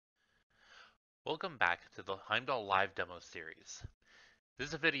Welcome back to the Heimdall live demo series.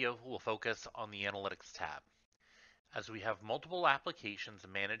 This video will focus on the Analytics tab. As we have multiple applications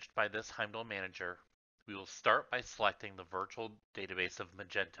managed by this Heimdall manager, we will start by selecting the virtual database of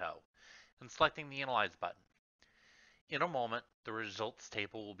Magento and selecting the Analyze button. In a moment, the results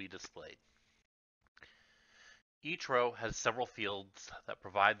table will be displayed. Each row has several fields that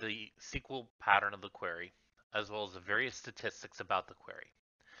provide the SQL pattern of the query, as well as the various statistics about the query.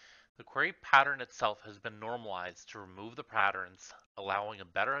 The query pattern itself has been normalized to remove the patterns, allowing a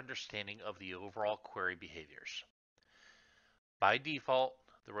better understanding of the overall query behaviors. By default,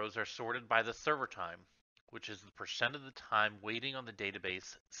 the rows are sorted by the server time, which is the percent of the time waiting on the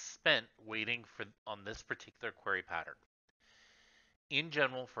database spent waiting on this particular query pattern. In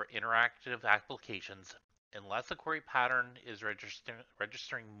general, for interactive applications, unless a query pattern is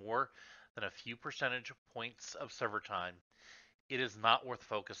registering more than a few percentage points of server time, it is not worth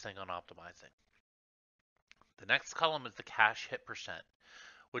focusing on optimizing. The next column is the cache hit percent,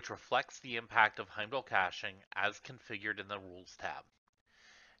 which reflects the impact of Heimdall caching as configured in the Rules tab.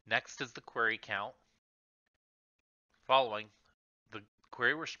 Next is the query count. Following, the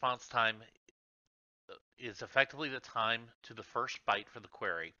query response time is effectively the time to the first byte for the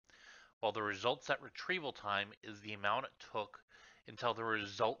query, while the result set retrieval time is the amount it took until the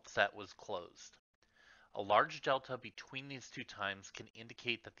result set was closed. A large delta between these two times can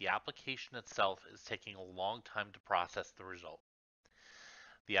indicate that the application itself is taking a long time to process the result.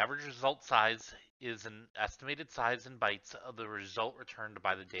 The average result size is an estimated size in bytes of the result returned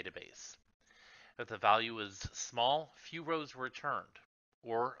by the database. If the value is small, few rows were returned,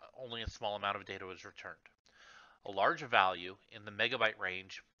 or only a small amount of data was returned. A large value in the megabyte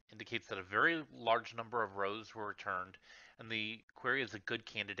range indicates that a very large number of rows were returned, and the query is a good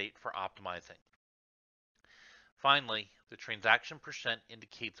candidate for optimizing. Finally, the transaction percent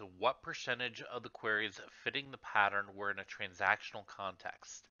indicates what percentage of the queries fitting the pattern were in a transactional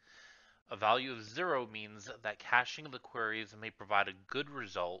context. A value of 0 means that caching of the queries may provide a good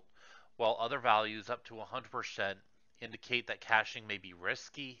result, while other values up to 100% indicate that caching may be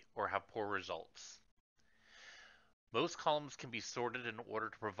risky or have poor results. Most columns can be sorted in order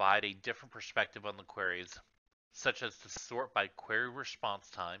to provide a different perspective on the queries, such as to sort by query response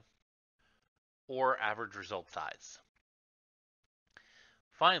time or average result size.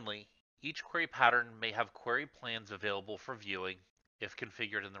 Finally, each query pattern may have query plans available for viewing if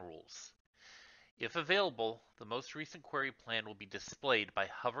configured in the rules. If available, the most recent query plan will be displayed by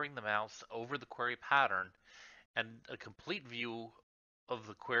hovering the mouse over the query pattern, and a complete view of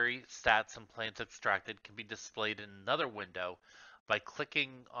the query stats and plans extracted can be displayed in another window by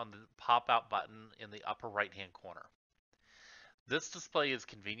clicking on the pop-out button in the upper right-hand corner. This display is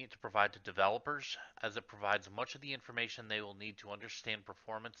convenient to provide to developers as it provides much of the information they will need to understand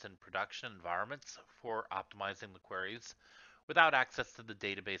performance in production environments for optimizing the queries without access to the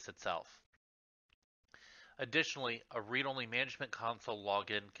database itself. Additionally, a read-only management console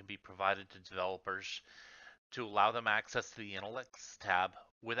login can be provided to developers to allow them access to the Analytics tab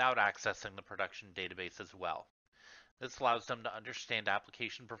without accessing the production database as well. This allows them to understand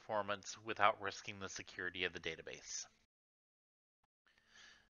application performance without risking the security of the database.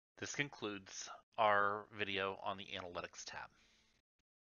 This concludes our video on the Analytics tab.